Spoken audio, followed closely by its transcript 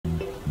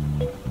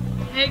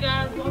Hey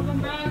guys,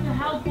 welcome back to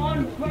Help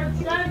on Part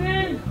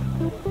 7!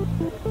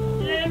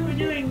 Today we're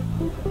doing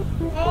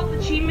all the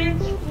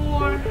achievements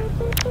for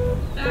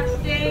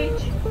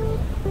Backstage.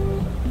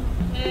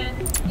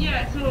 And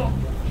yeah, so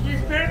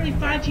there's currently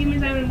 5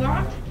 achievements I've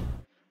unlocked.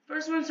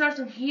 First one starts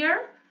from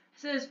here. It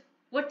says,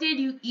 what did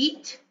you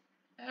eat?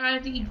 I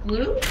have to eat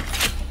glue.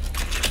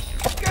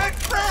 Good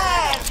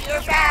plan!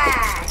 You're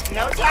back!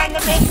 No time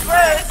to make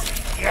first!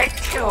 Get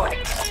to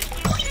it!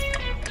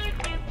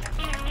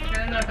 Can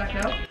I not back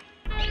out?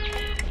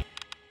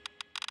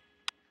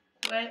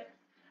 Wait.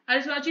 I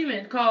just got an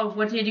achievement called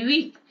What Did You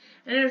Eat?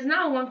 And there's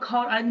now one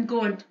called I didn't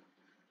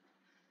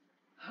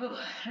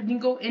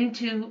go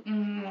into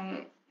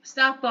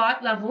Staff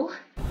Bot level.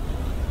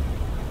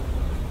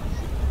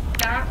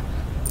 Staff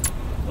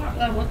Bot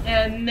level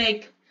and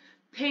make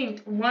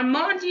paint one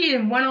Monty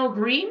and one all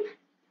green.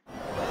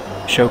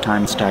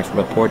 Showtime staff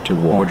report to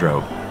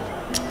wardrobe.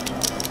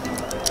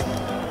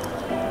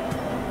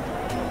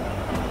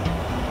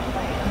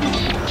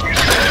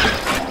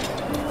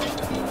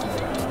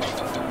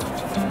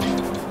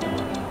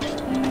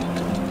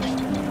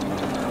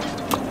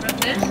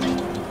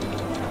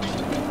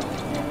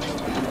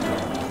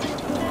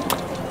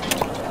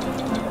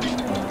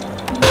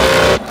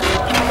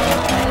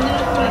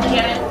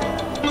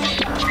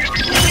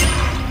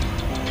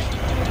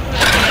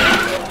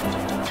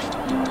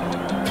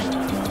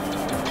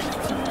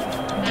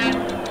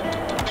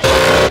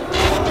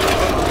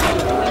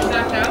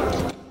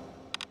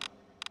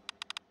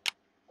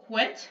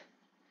 Quit.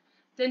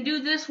 Then do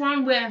this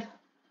one with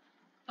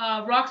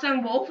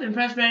Roxanne Wolf and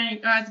press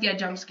ready. I have to get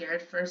jump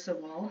scared first of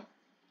all.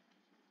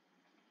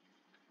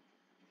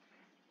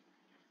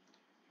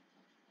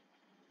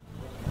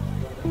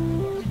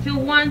 Two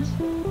ones.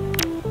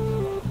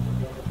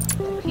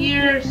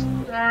 Here,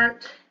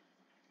 start.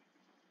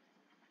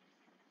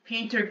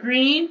 Painter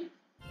green.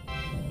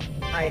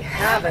 I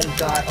haven't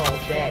got all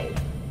day.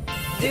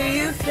 Do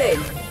you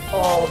think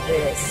all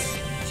this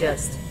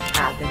just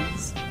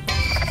happens?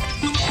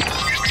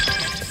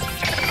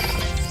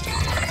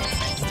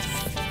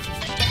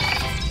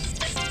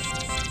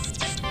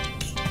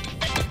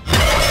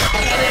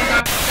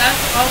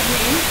 That's all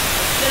green.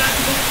 Then I have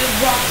to go to the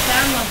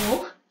Roxanne level.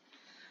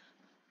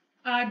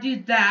 Do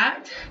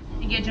that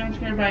and get jump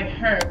scared by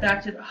her.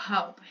 Back to the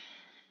hub.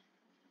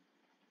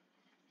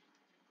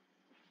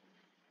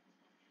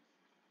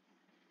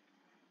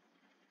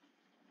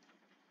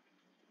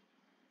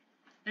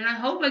 And I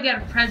hope I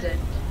get a present.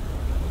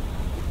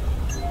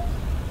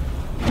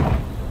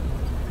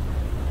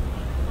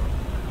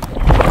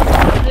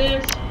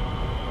 This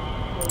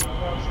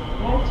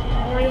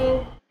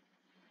tutorial.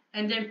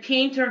 And then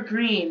paint her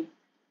green.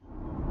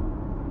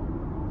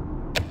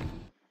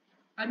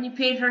 When you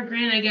paint her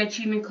green, I get an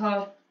achievement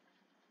called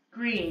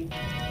green.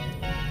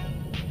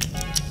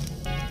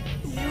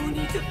 You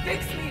need to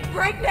fix me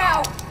right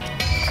now!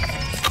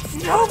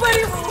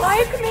 Nobody will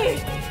like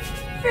me!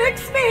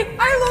 Fix me!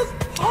 I look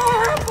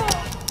horrible!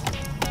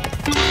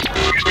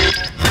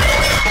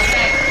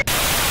 Okay.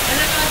 And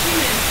I got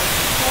achievement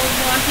called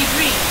Monty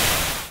Green.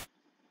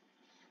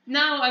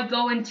 Now I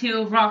go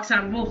into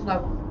Roxanne Wolf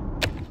level.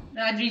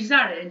 Now I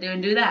restarted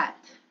and do that.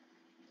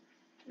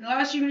 The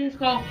last achievement is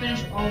called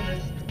finish all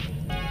this.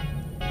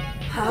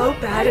 How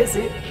bad is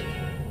it?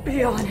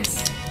 Be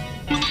honest.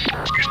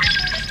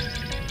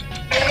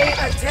 Pay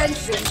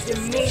attention to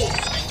me.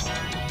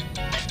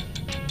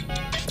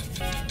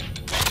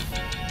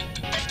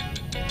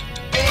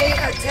 Pay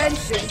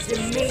attention to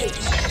me.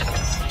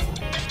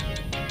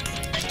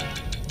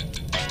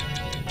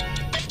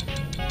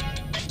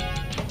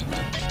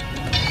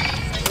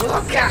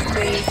 Look at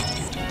me.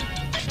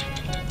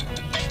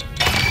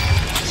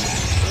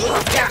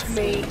 Look at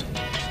me.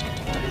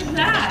 What is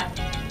that?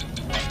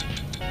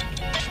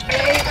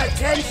 Pay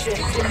attention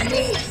to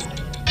me.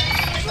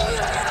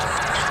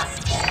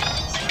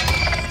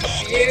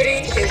 Beauty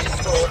is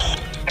for.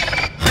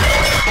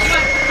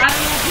 I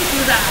don't know who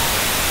do that.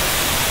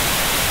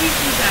 Who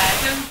do that? I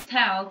can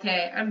tell.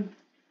 Okay,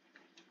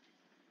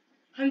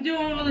 I'm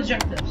doing all the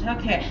objectives.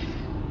 Okay,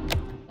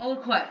 all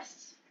the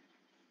quests.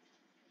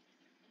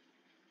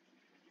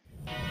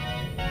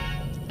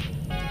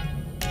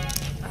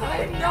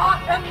 I'm not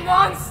a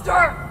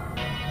monster.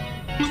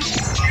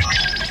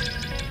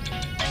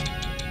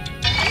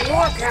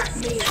 Look at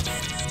me!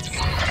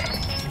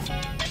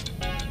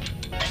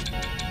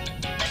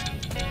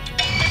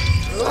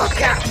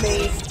 Look at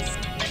me!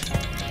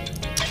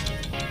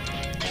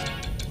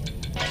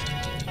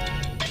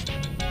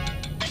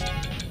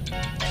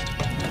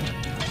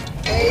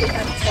 Pay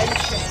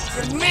attention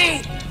to me!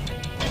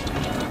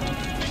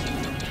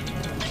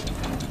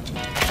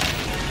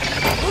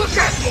 Look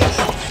at me!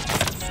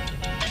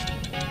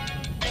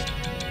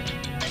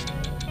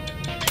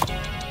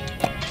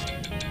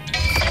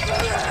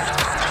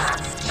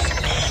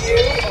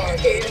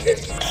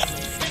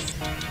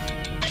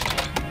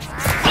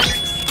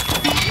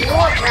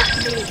 Look at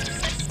me!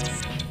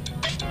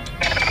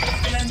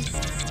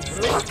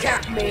 Look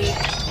at me!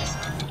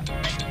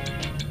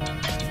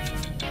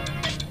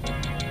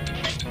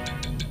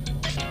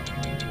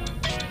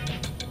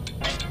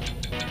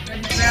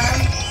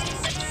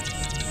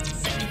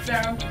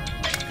 go.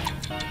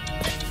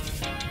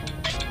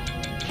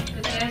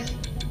 Look at this.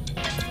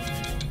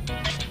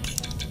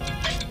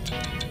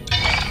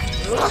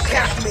 Look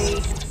at me!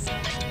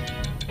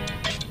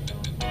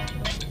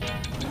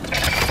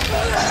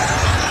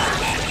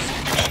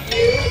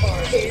 You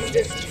are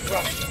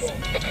indestructible.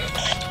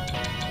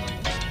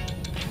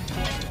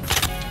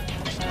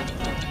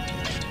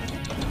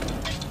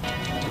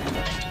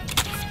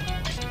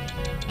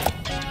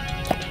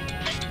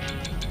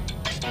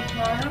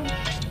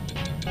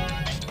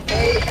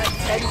 Pay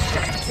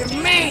attention to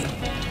me!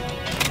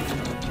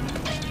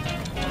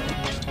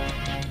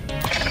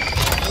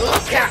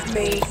 Look at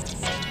me!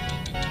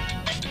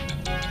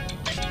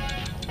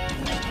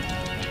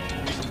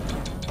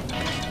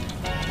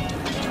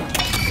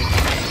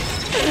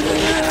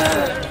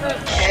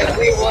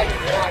 Everyone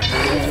wants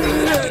you.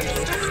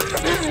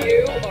 You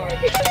are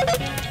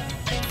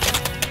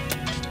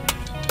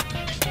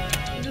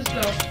Let's just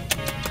go.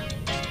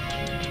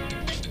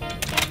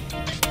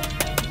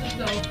 Let's just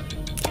go.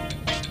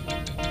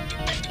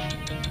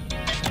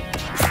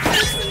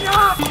 It's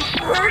not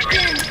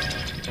working!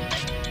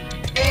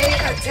 Pay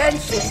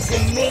attention to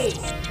me!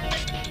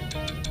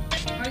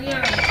 Oh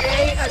yeah.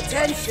 Pay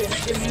attention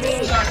to me!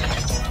 Got it.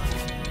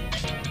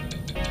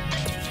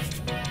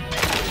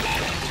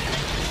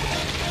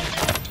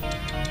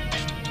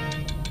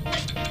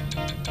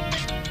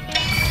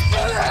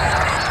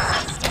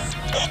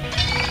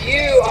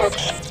 You are...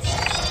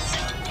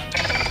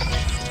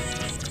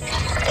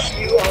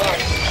 You are...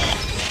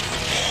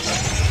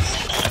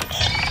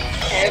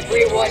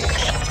 Everyone...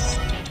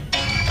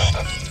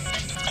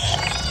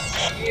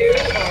 You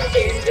are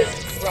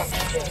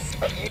indestructible.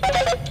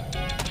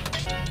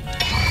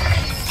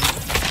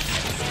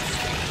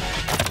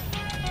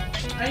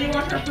 I need to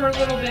watch her for a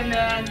little bit,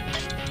 man.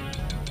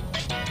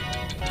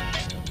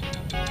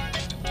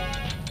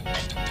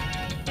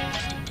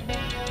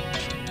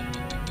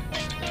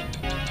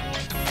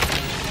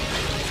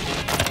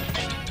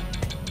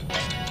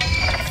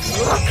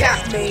 Look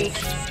at me!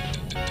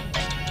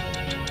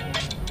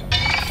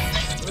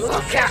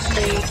 Look at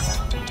me!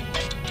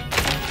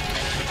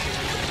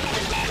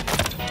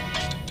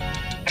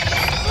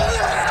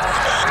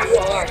 You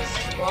are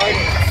smart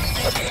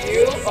enough.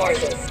 You are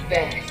the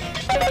best.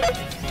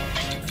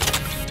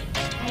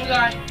 Oh my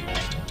god.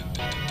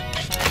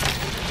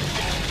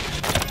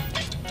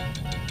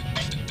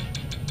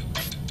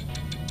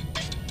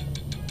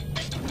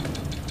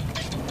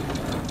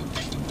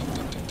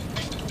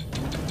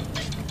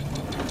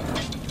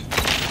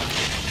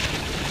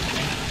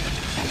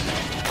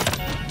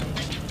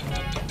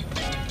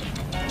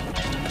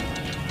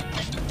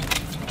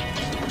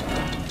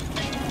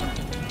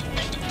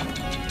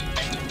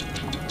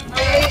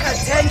 Pay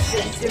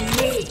attention to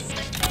me.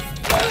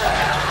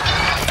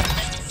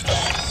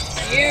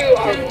 You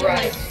are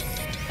right.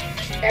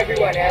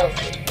 Everyone else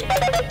is.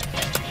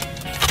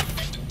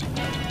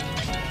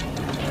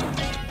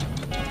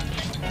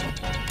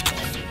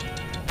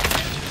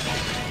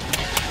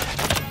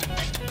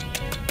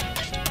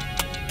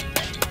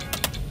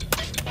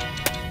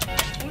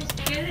 Let's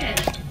get in.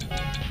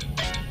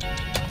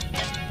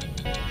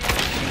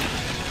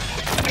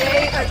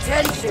 Pay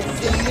attention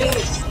to me.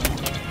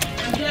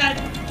 I'm dead.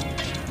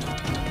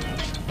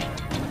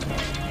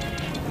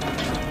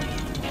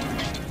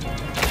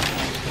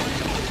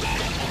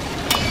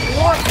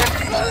 Look at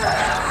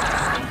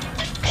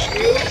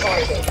You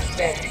are the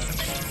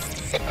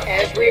best.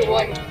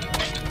 Everyone.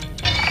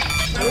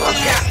 Look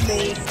at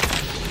me.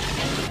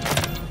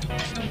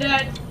 I'm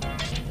dead.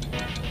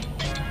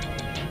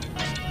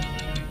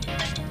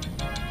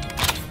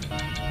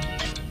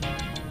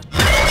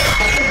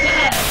 I'm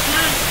dead.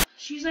 God,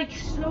 she's like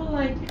so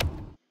like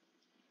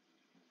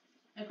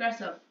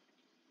aggressive.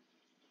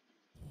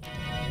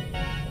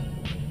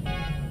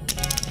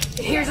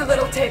 Here's a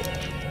little tip.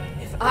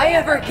 If I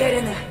ever get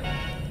in the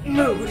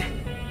mood,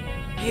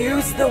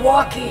 use the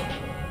walkie.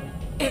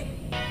 It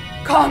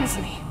calms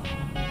me.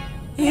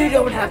 You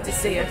don't have to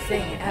say a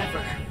thing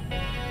ever.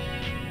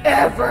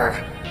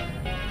 Ever.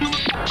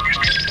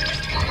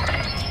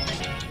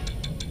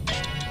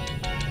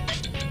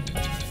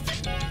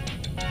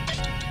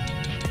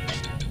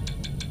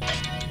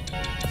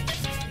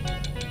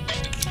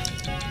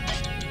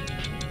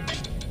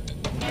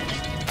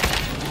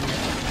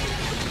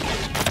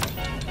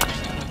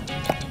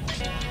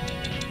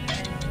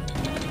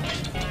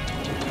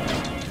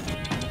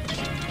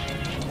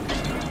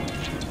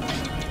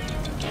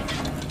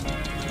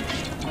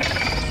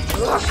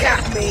 Look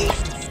at me.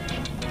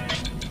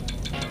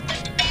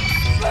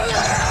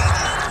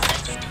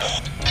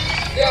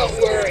 Don't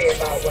worry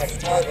about what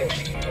other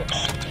people.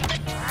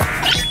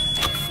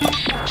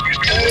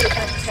 Pay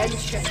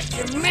attention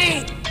to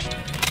me.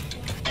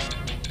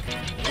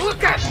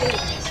 Look at me.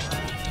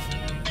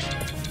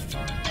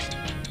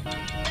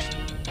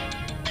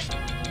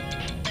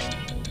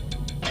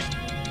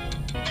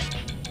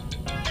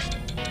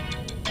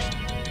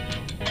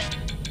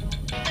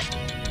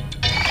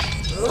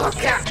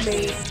 Look at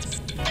me.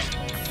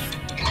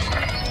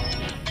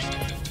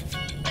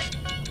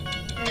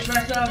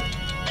 Aggressive.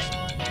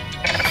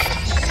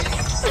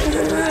 Oh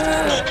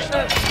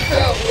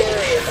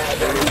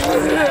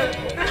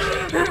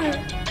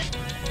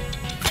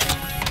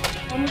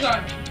my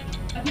god.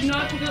 I did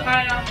not take an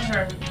eye off of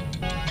her.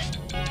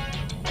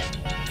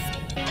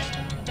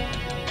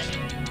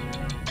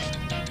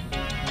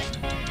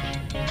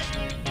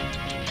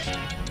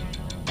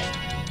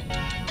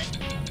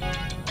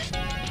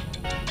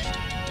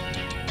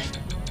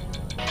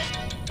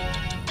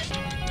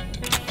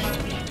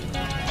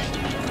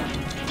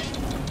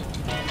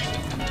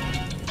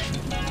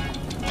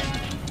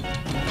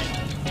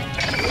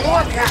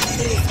 Look at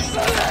me!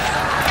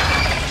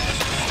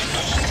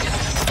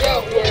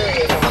 Don't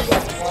worry about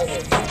what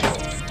others do.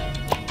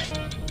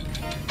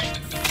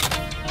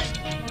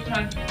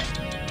 Okay.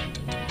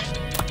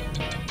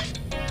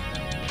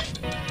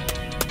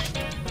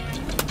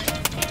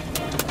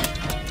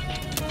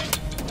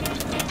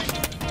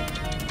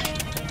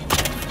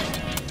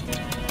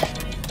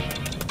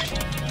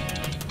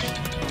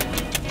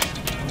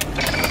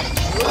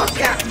 Look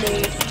at me!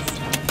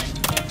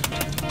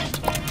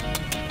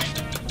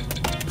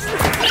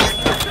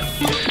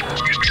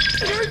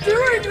 You're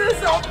doing this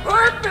on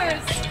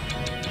purpose!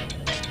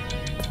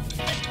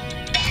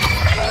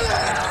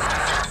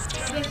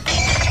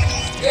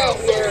 Don't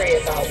worry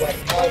about what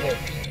others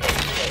do.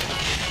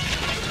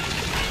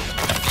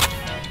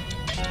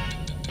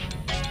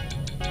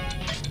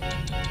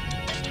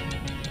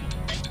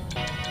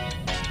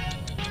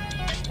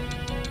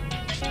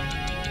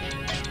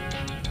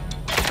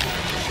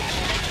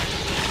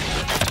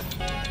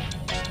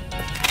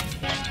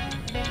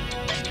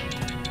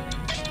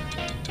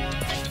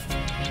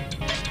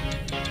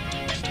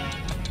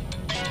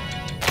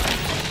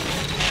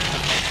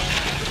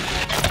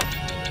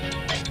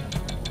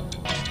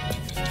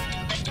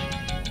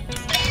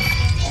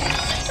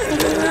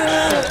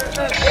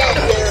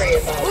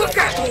 Look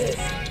at me!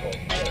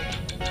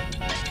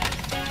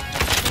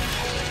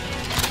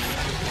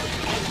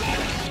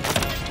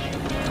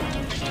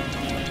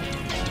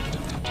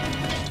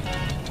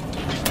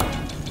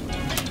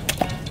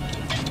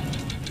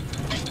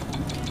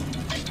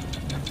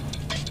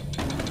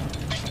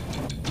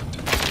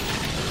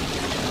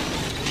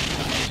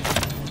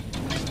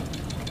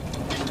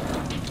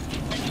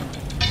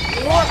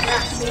 Look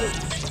at me!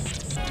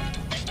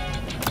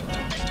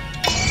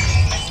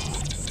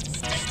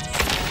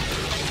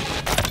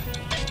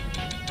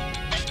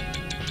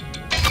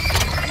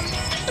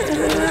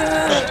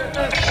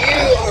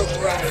 You are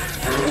right.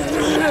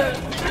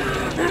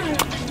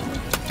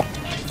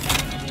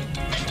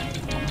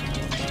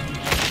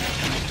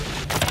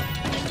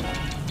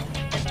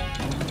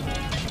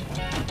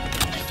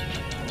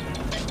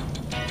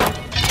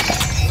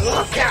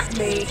 Look at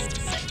me.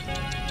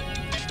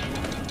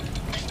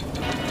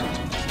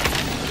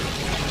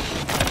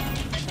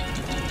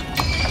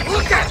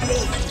 Look at me.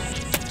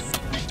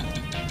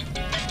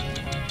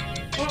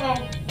 Uh-oh.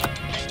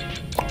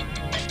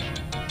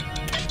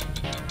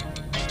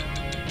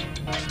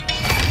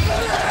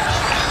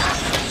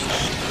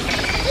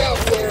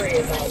 Don't worry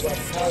about what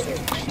others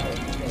do.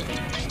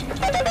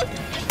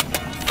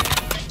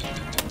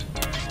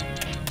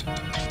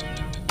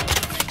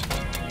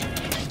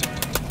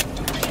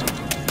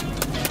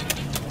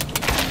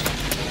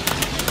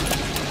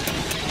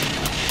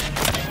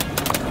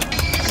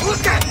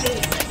 Look at me!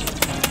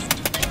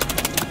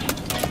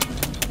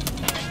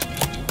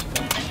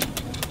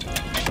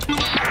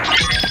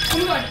 Oh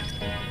my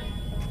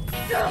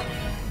god.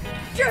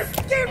 Just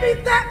give me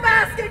that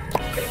basket!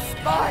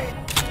 It's mine!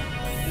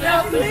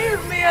 Now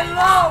leave me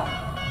alone!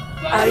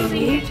 I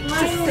need to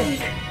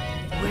think.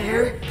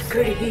 Where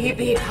could he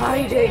be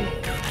hiding?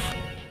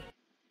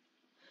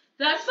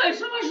 That's like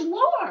so much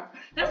lore.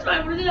 That's why I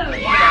wanted to know.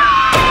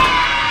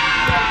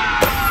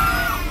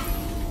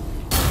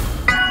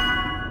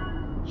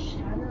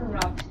 Shadow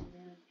Rocks,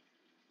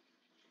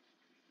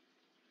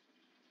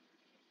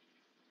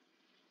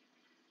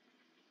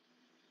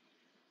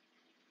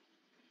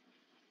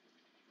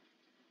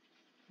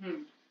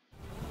 man.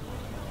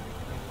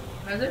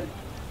 Has it?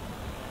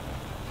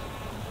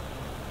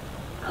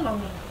 How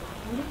long?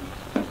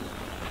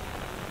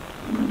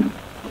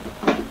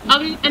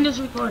 I'll end this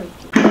recording.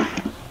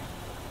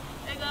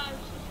 Hey guys,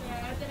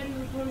 at the end of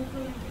the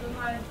recording,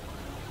 my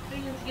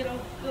fingers get all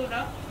filled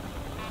up.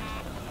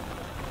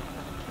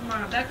 Come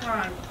on, back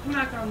on. Come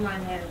back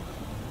online, head.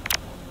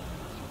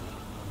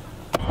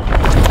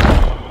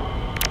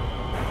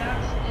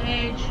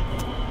 Backstage.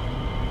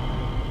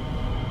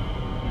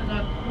 I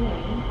got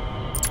coin.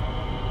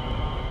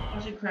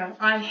 Arts and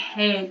craft. I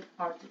hate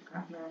arts and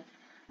craft, man.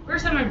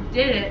 First time I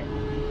did it,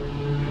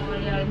 oh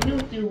yeah, I knew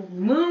to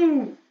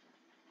move.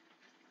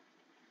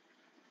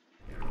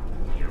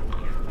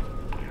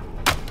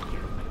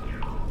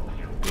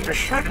 You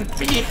shouldn't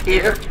be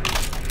here.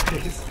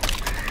 Please,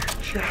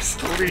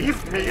 just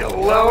leave me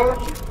alone.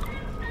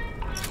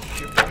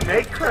 You can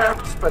make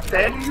crafts, but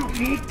then you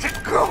need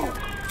to go.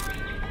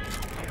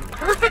 I'm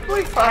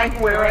perfectly fine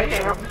where I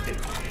am.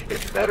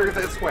 It's better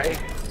this way.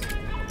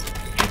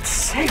 It's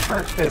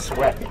safer this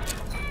way.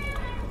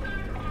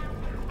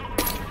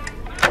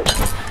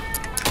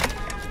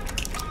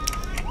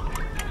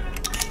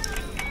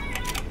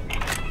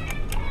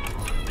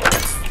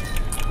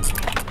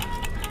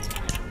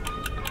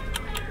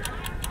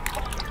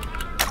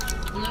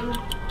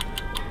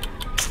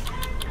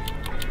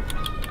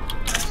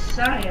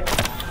 Science.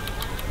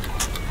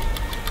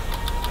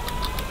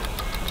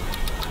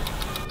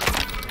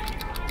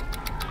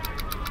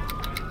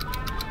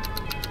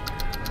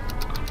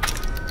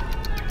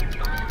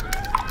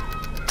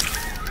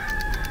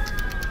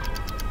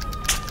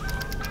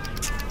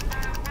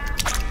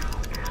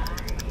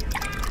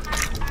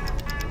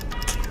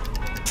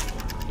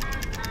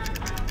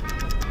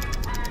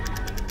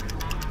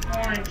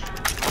 Orange.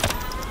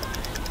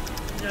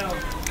 No.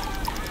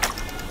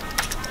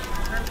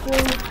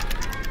 Purple.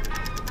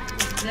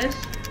 This.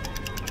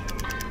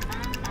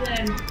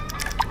 Then.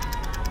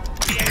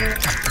 Here.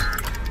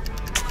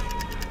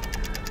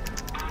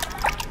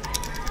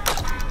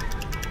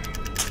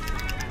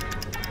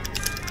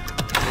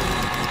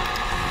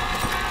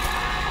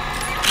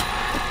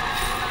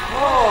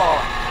 Oh,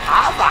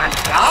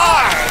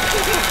 avant-garde!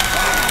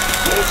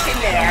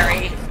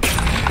 Visionary!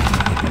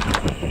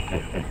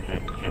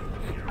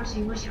 Where's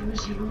he?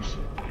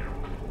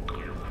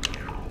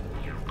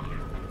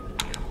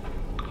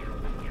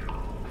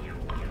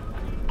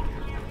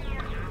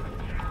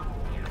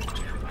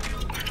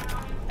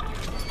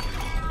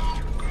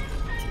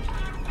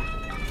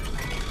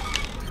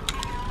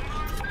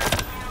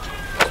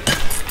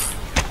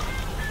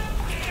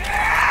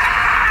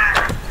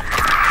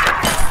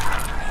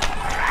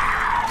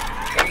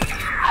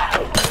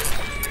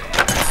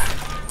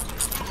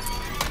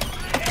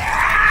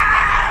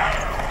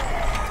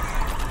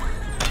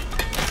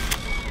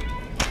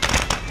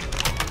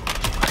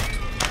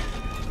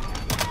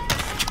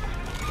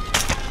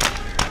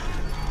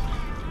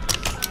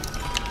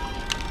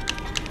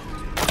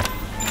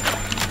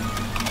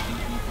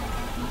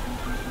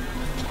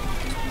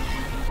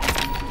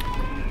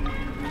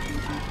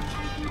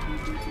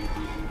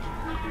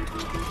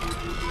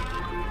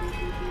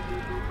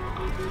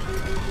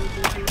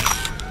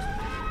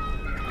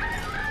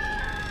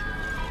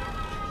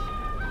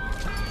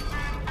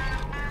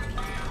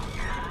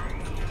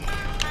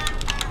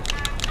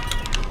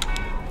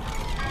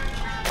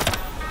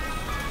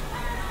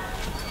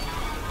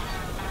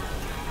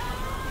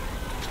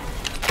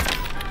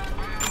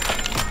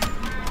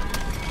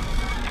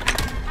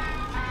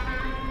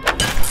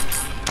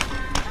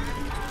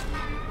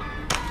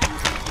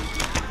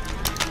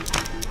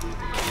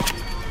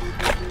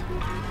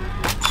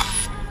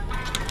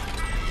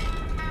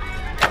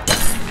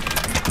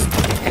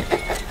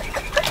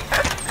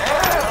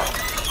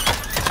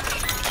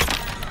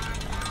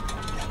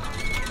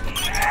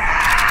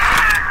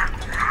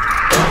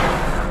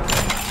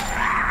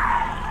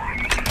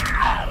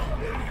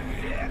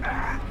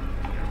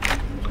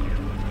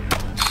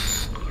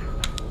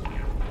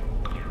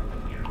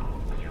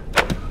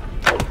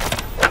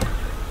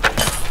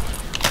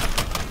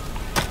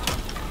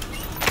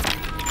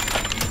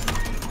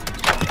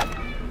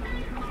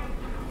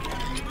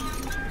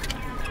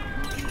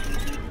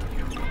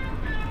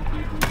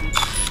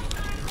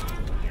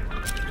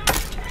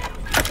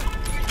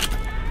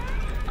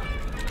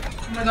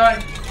 Oh my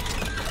god.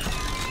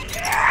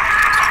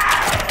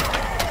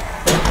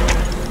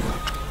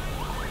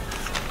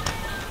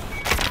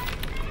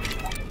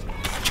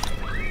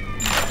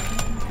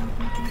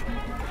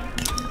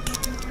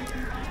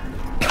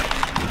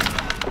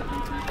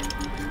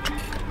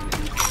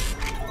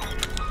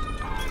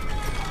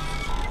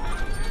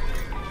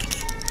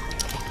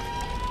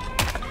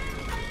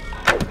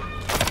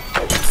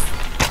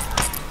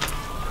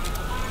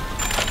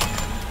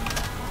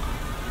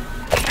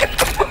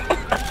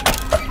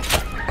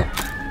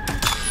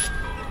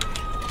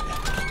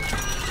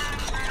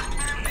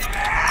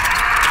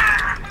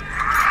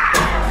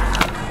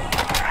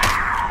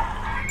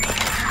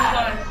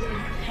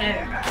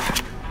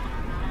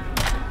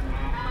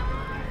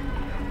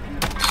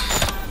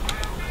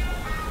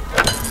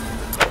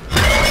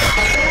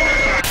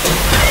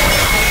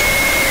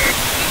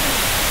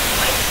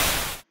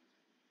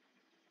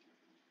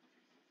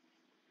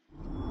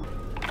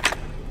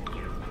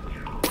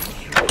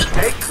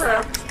 Make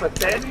crafts, but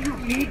then you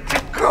need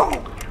to go!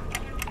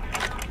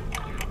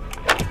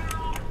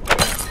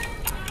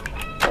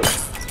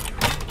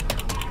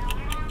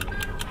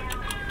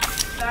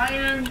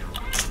 Cyan.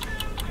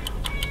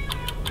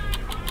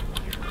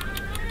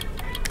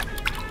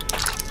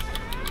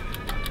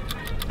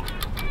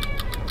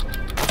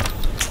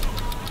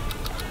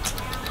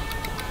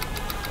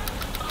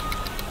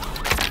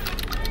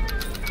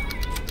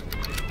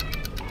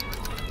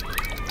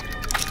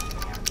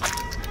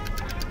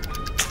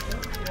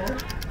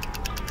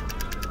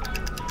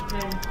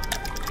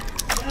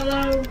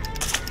 Hello.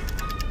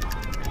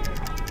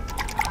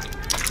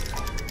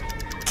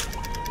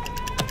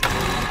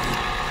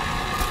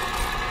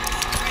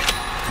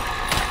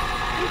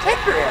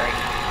 Contemporary,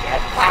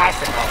 yet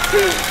classical.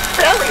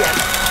 Brilliant!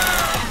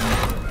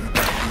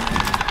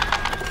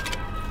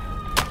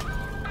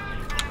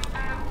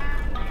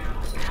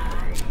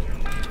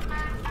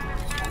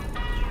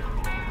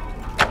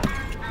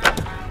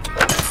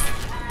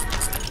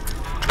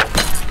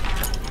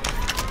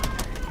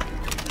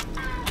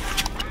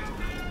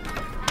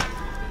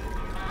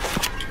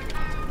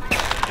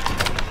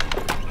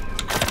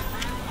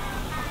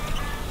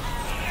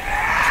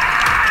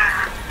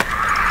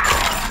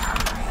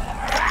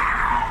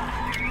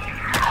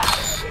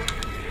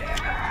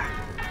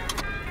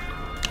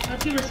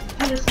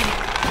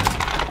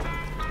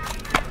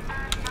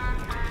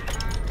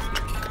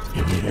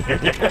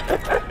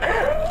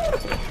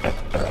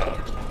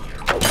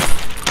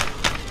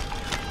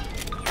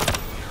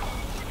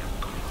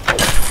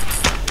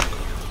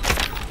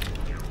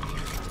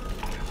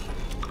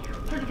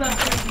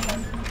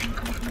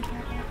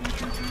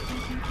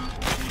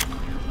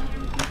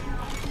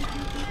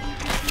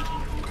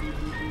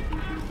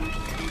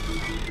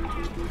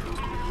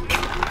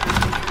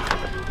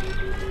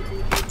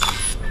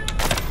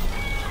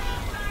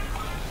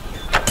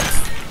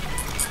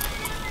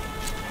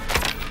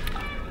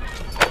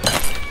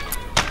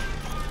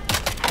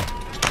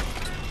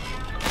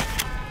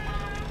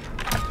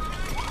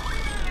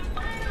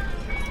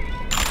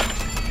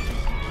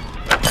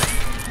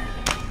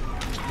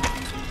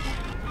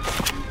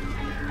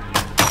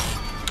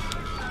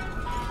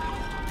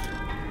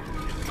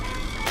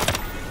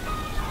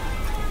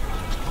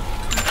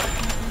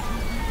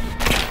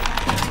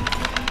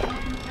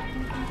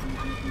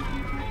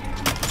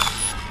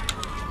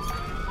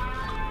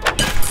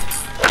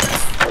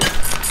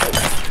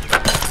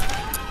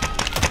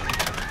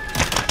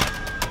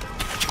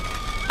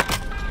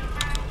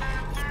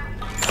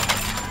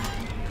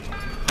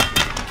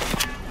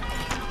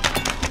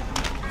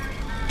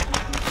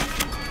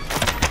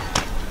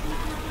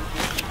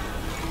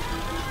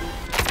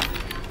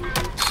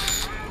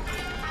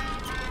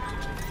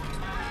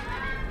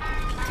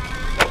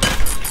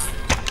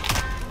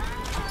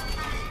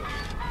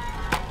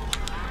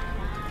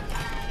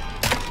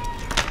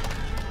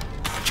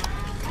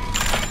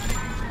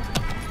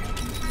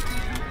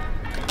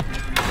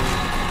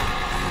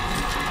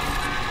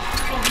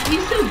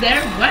 He's still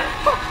there? What?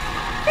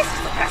 This is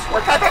the best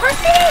work I've ever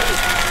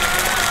seen!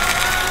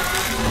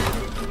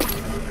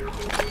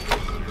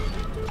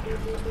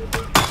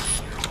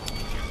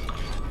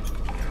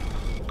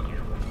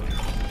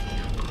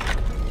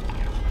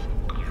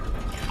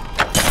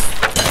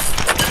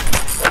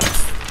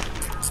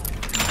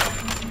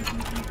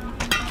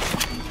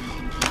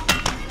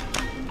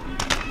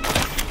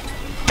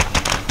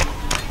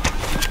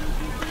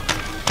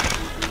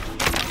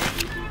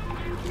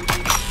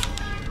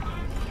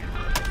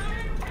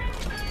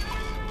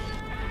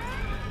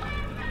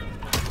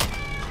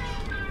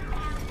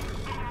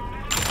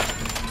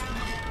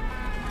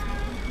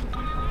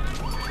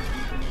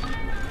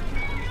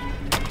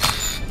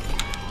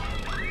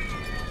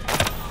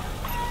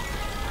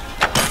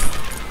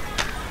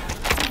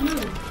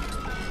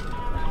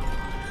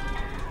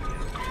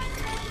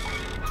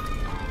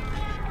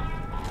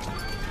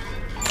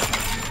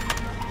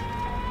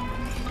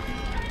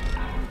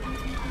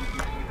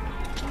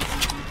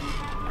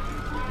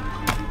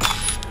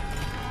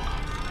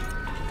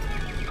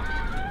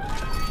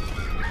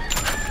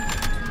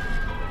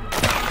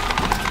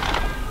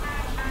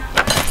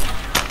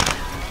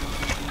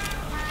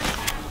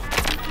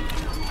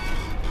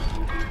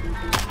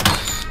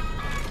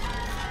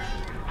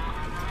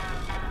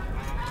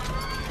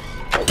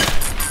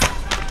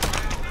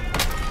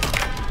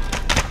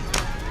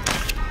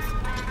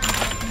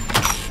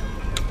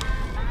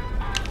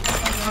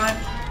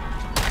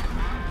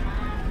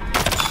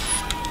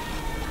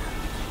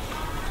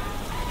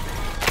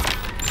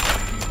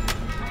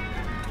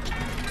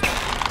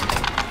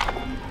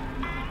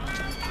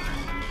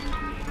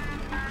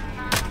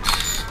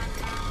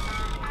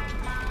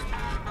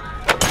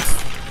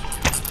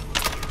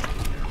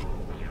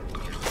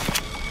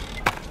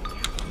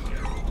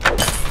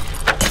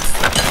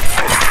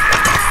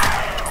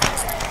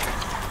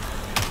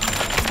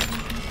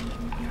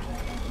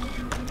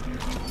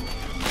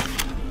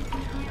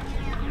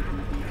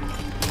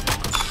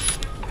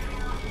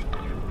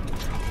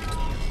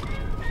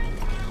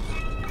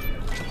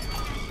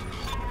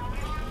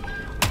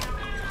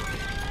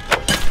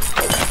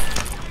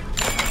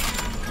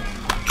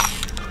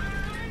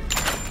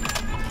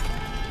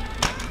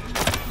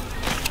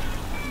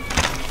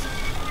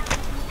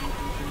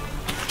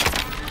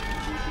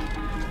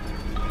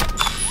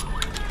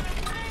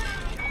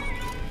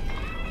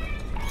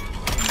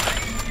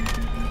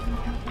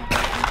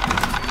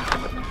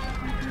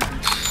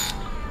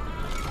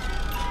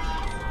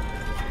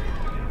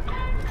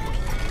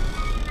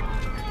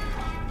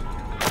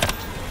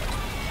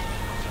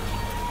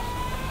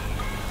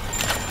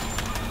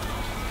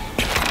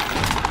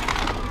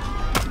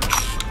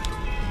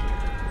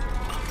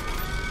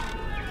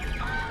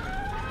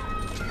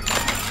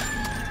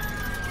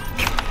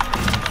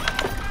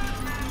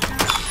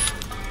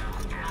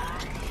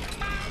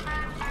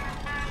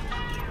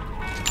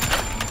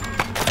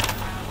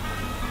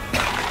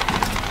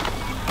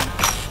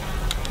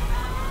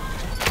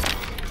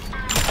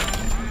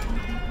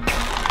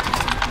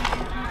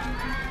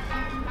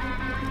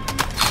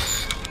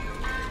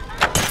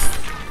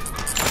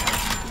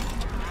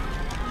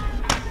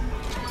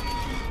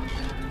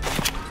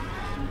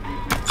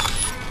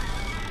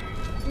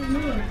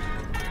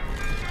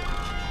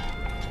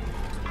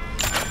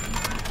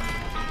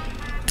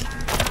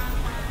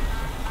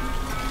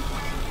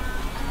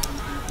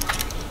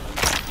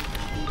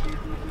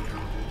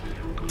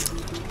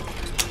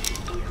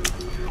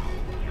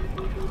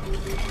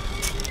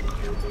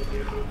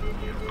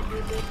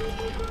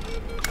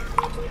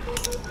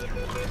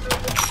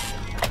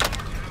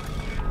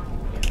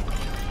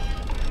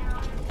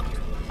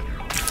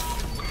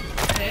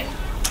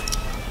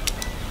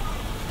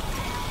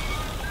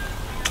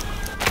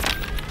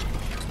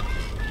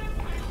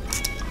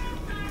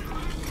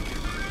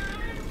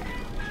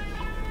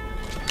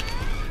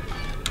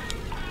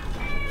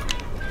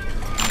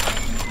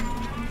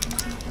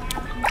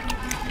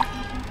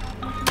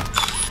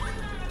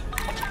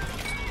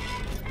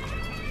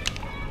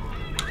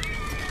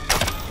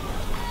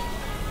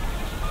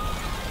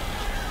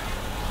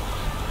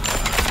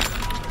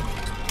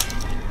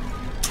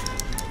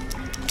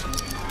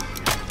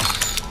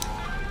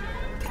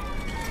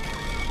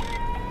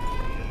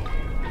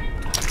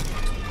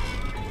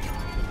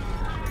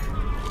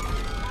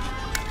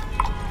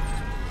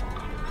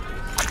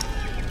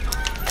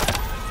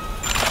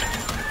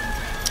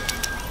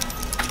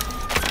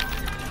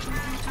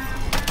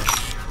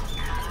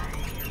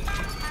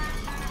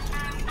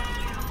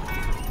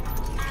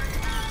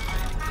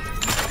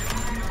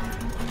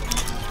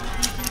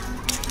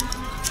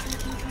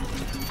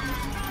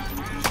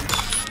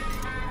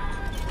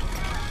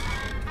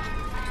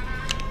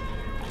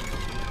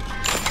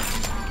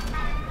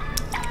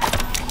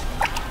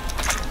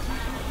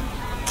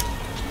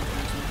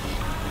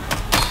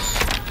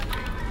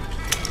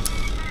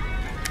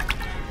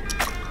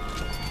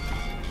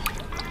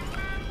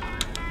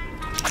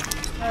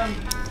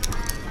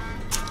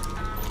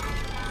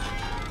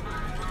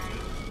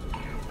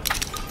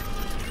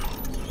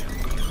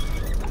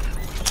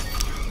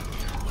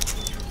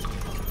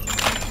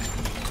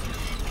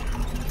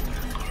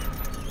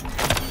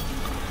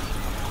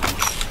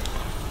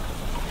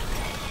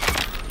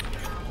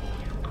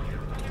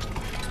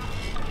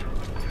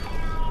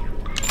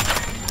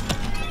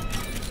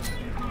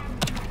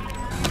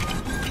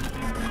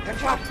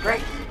 job,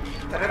 great.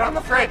 Put it on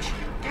the fridge.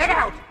 Get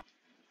out!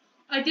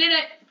 I did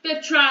it.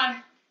 Good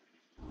try.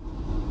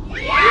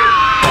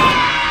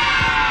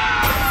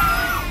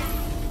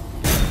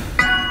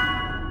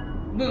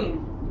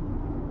 Boom.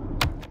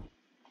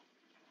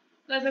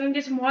 Guys, I'm gonna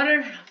get some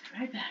water. I'll be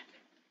right back.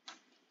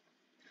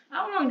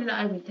 How long did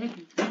that even take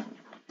me?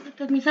 It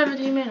took me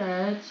 17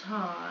 minutes.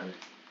 Hard.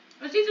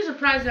 Let's see if there's a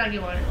prize that I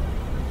get water.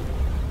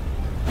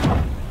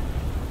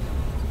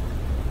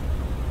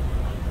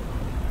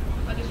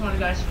 I just wanted,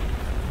 guys.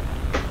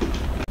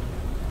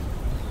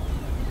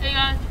 Hey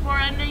guys, before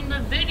ending the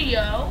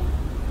video,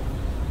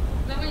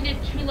 we only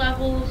did 2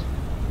 levels.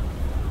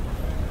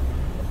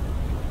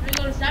 We're gonna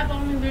go to Sap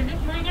only. We're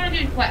gonna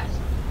do quests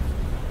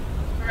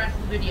for the rest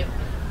of the video.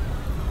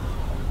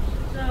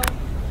 So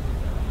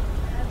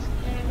that's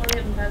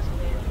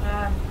investigated.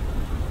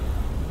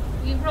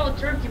 You can roll a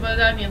turkey, but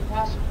that'd be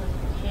impossible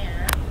because you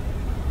can't.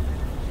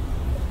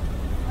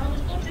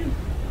 Let's go to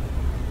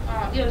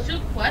let's do a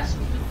quest.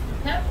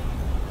 Yep.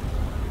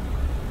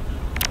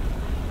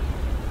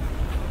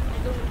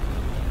 Go to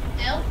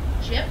L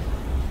Chip.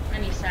 I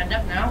need to stand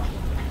up now.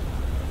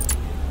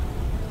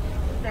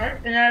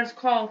 Start, and that is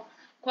called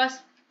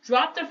quest.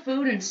 Drop the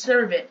food and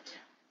serve it.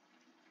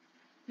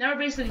 Now we're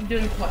basically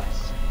doing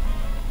quests.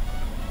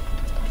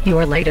 You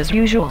are late as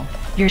usual.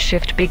 Your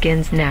shift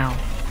begins now.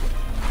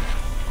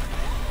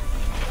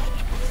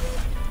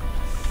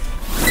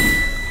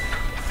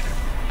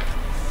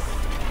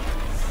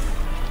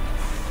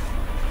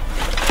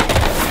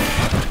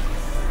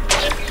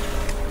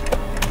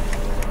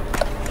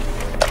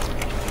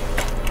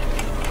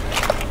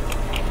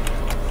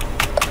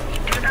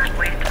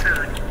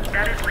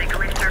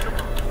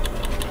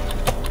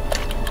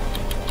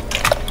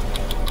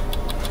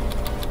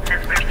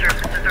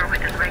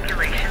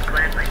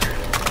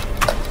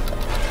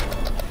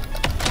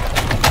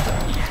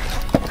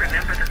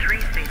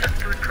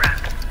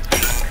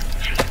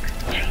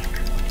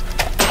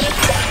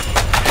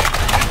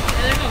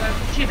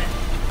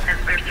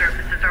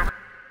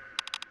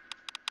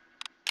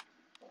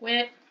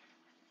 Quit.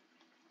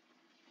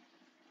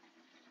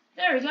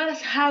 There we go,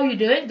 that's how you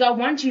do it. Got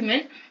 1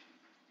 achievement.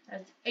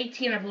 That's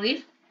 18, I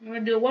believe. I'm gonna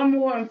do 1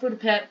 more on Food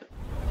Pep.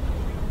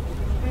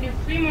 I'm gonna do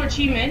 3 more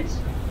achievements.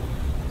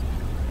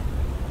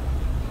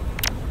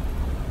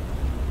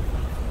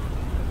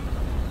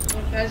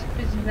 Guys,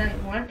 this is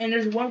that one. And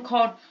there's one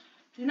called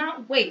Do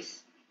Not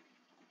Waste.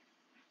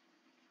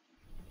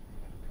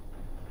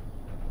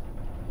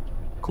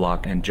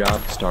 Clock and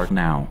job start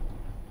now.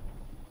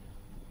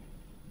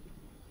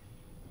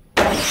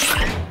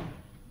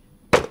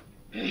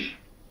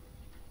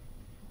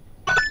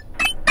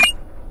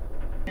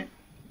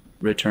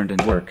 Return to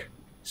work.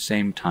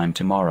 Same time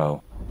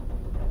tomorrow.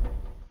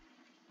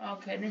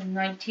 Okay, then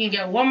 19.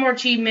 Get 1 more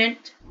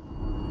achievement.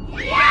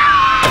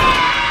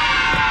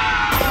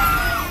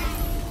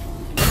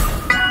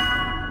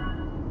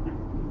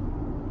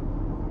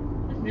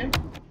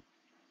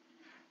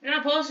 You're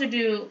not supposed to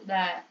do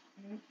that.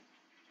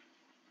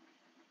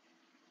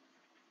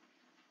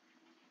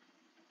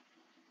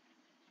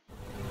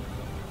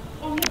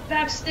 Oh, look,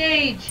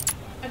 backstage.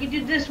 I can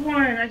do this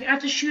one. I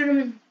have to shoot him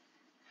in.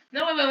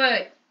 No,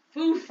 wait.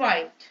 Food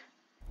fight.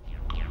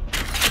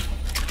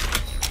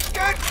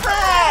 Good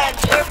plan,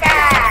 you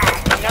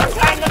guys! No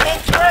time to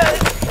make fruit!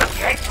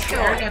 Let's do I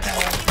it! got that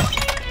one.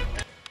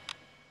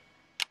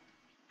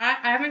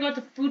 I haven't got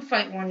the food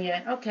fight one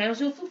yet. Okay, let's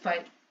do a food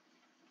fight.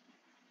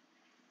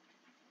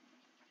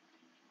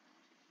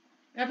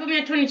 Now put me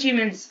at 20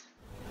 achievements.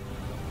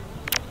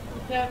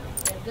 Okay,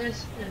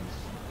 this is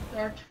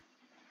start.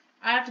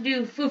 I have to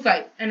do food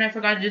fight, and I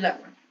forgot to do that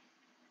one.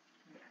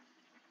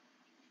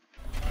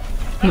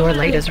 You are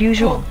late as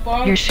usual.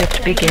 Your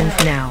shift begins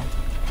now.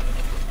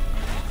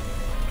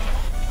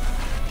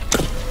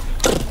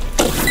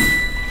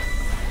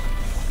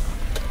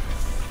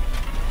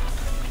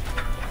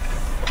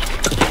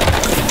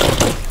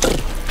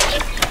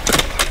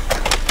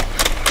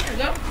 There we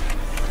go.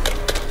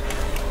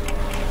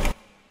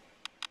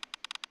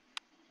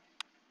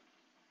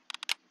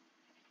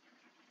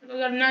 I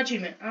got an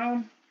achievement. I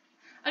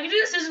can do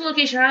this as a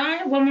location. I only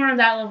have 1 more on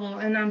that level,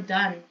 and I'm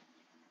done.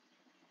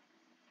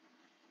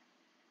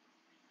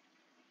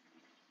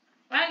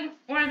 I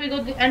want to go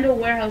to the end of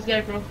the warehouse,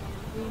 get a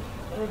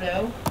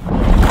photo.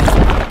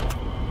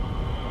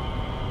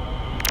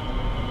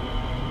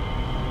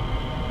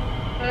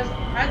 Because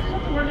I just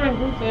have to work on a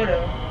group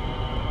photo.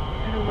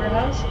 In the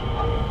warehouse.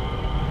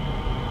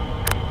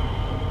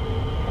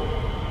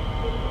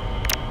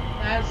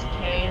 That's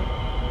Kane.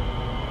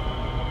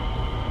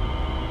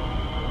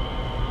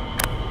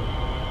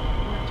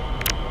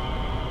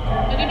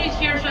 Look at these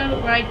here, so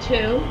I'm right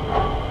too.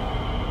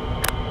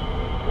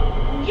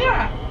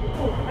 Yeah!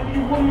 Oh, I can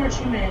do 1 more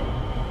achievement.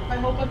 I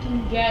hope I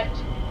can get.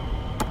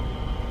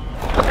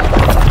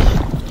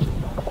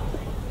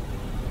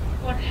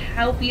 What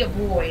helpy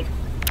avoid.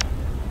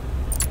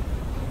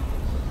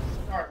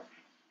 Start.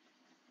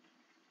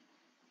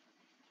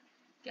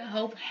 Get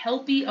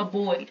helpy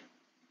avoid.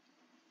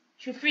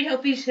 Shoot 3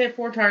 healthies to hit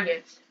 4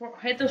 targets.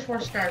 Hit those 4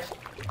 stars.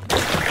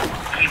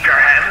 Keep your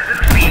hands and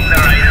feet in the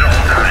right at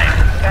all times,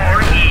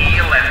 or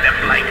he'll end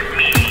up like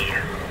me.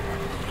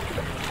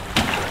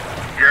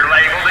 You're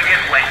liable to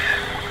get wet.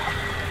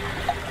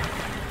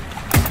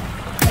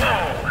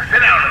 Whoa,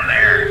 sit down in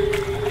there.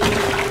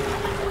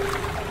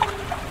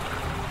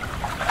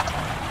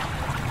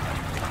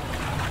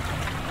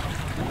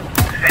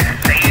 Set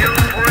sail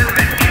for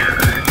adventure.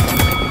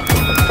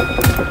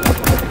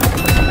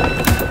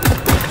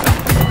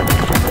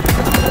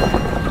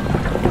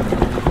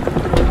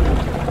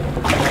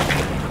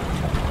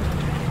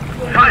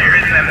 Fire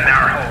in them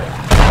narrow.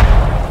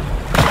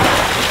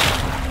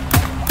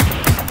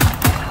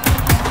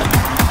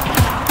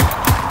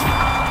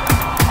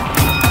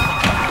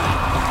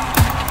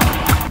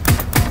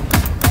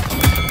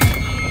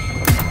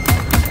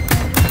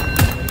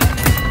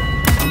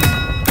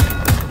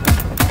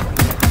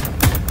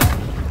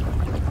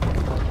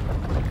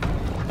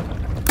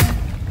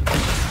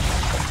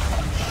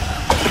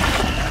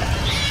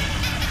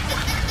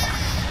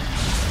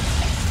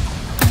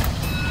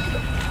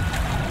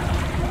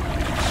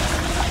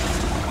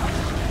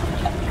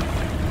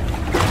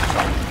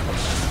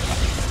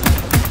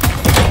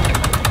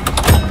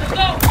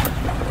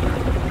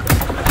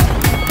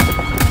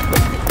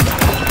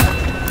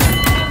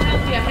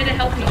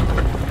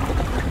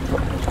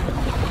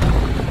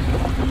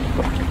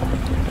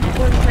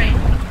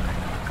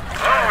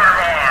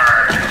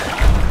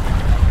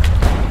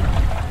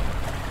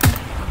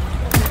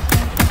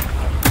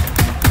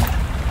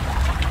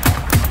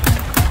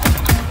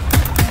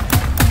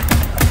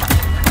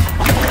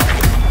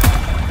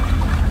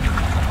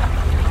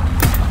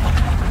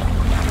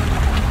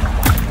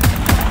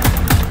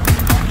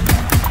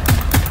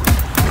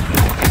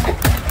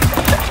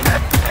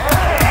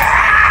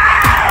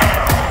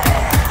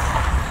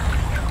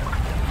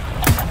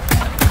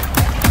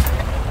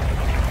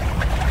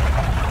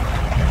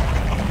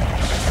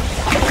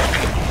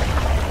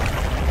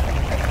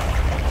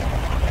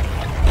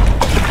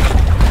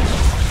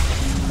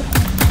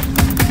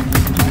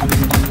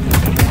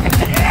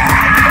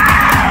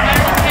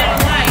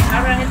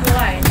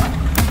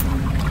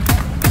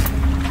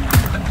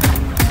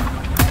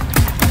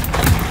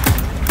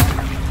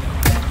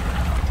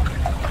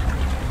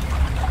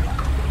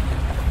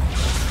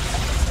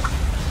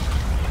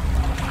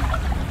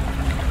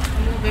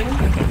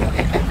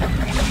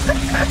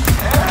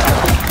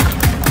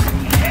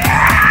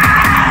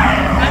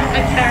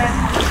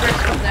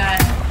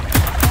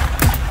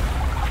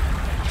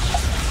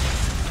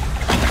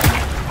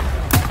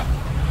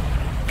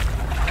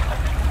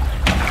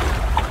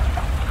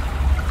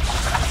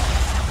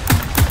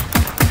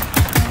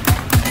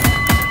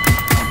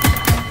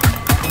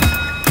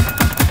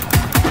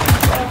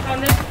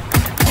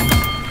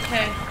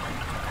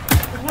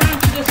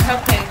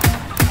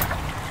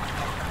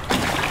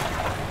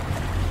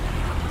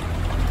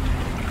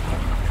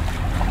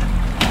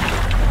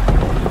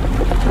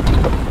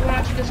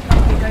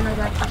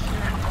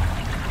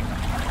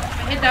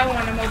 That one,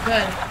 I'm all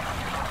good.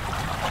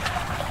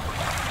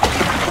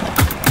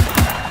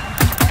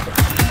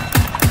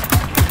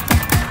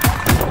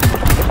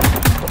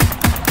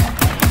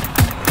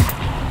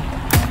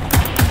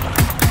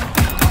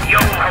 Yo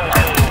ho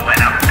ho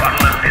and a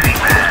bottle of fizzy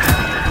man.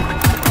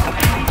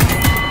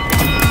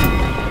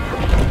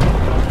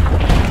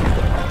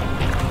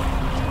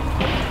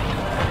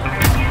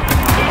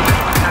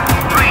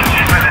 Reach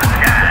for the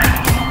sky.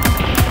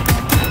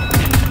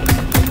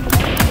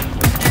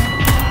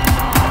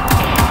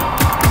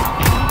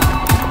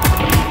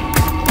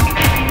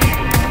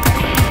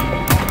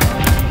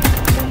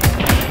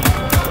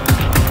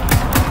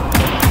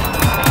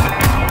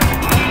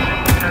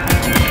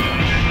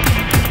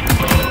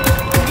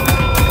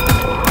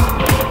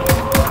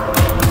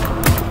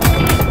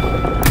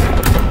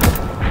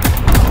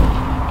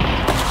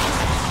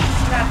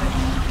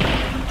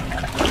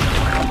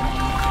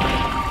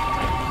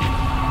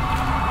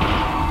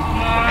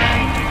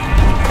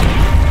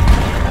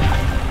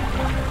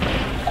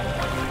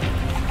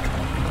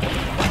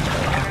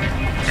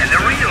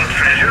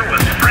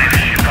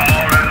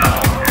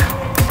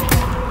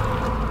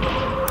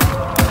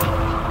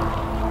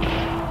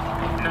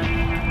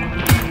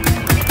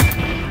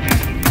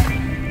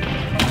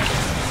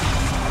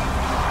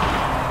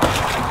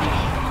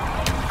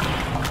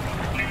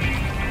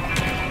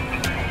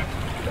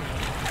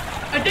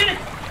 I did it!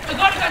 I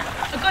got it, guys!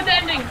 I got the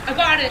ending! I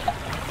got it!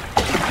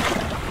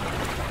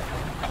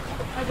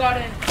 I got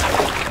it.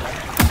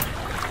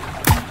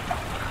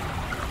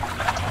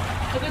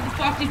 I got the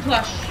Foxy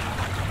plush.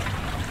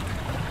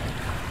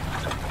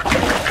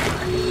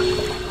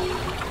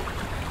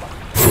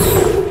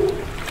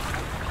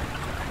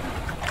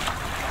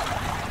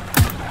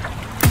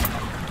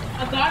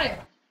 I got it.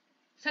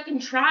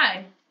 Second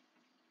try.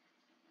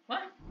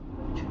 What?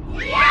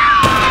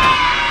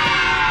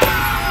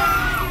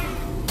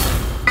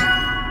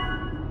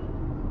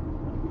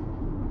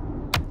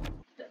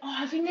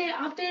 I think they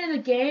updated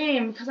the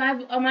game because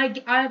I've on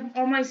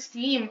my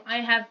Steam I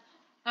have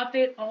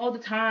update all the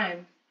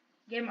time.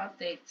 Game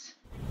updates.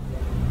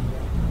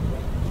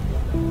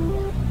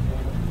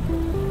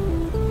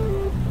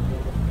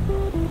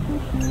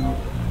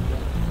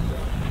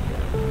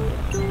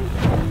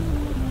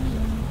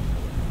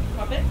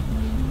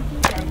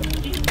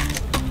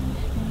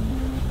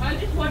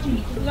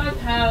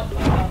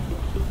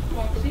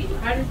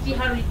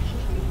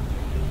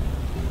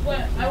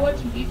 What? I watch a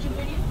YouTube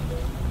video?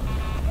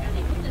 I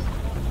think put this.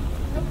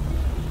 Nope.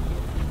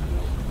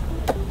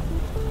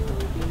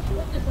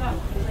 Put this up.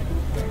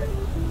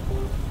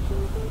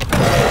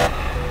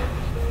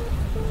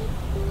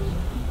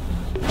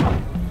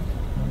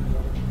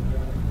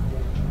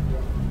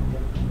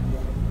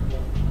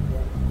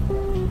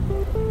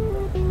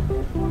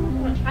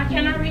 I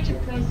cannot reach it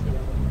because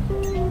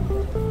it's a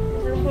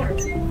recorder.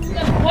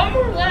 There's one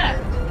more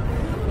left.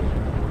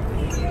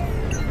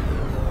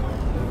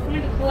 I'm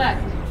gonna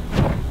collect.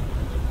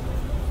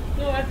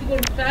 So I have to go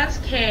to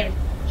Fast Cave,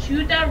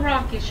 shoot that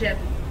rocket ship,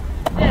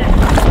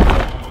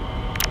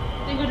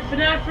 then go to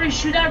FNAF 3,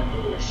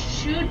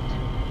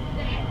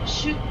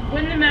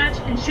 win the match,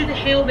 and shoot the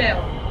hail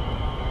bale.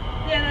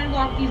 Then I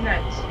unlock these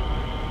nights.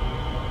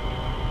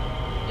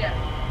 Yeah.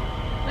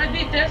 When I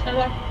beat this, I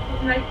unlock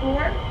night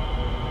 4.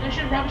 Then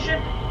shoot rocket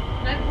ship.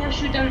 Night 4,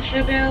 shoot down the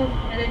hail bale,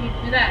 and then you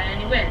do that,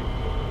 and you win.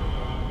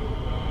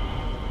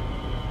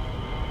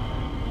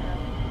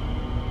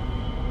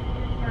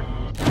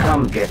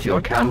 Come get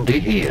your candy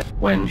here.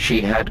 When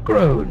she had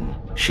grown,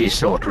 she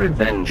sought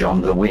revenge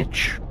on the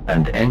witch,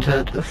 and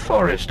entered the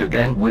forest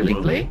again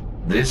willingly,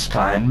 this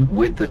time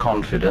with the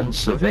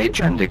confidence of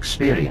age and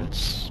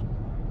experience.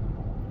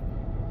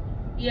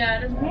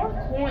 Yeah, there's more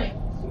coins.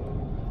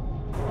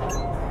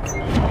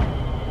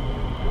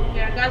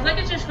 Yeah, guys, like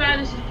and subscribe.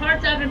 This is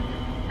part 7,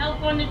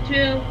 California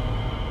 2.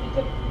 We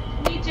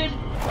completed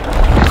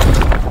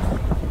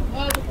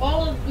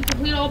all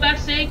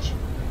backstage,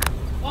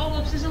 all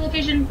of Sister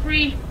Location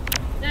 3.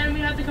 Then we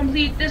have to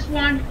complete this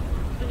one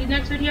for the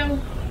next video.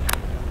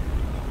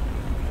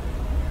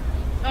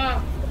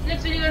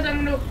 Next video is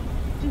I'm gonna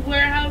do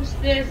warehouse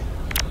this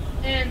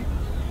and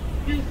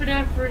do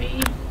FNAF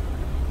 3.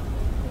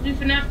 We'll do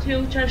FNAF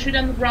 2, try to shoot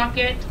down the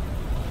rocket.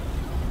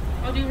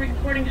 I'll do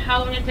recording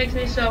how long it takes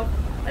me, so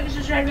like and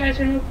subscribe, guys,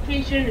 for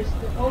notification. It's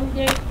the only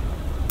day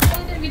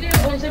we do,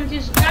 only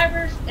 17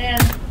 subscribers,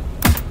 and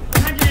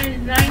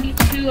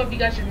 192 of you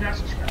guys are not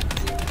subscribed.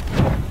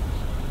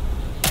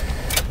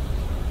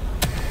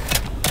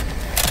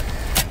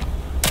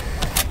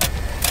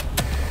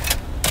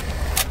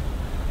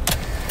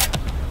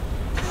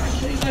 I'll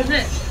show you guys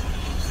this.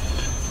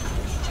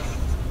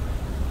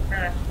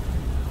 Good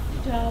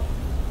job.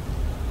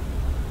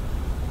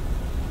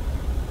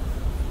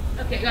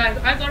 Okay, guys,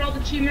 I got all the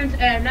achievements,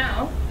 and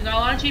now I got a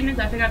lot of achievements.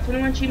 I think I have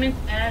 21 achievements,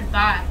 and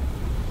bye.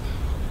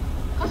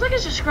 I was like,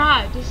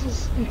 subscribe. This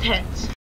is intense.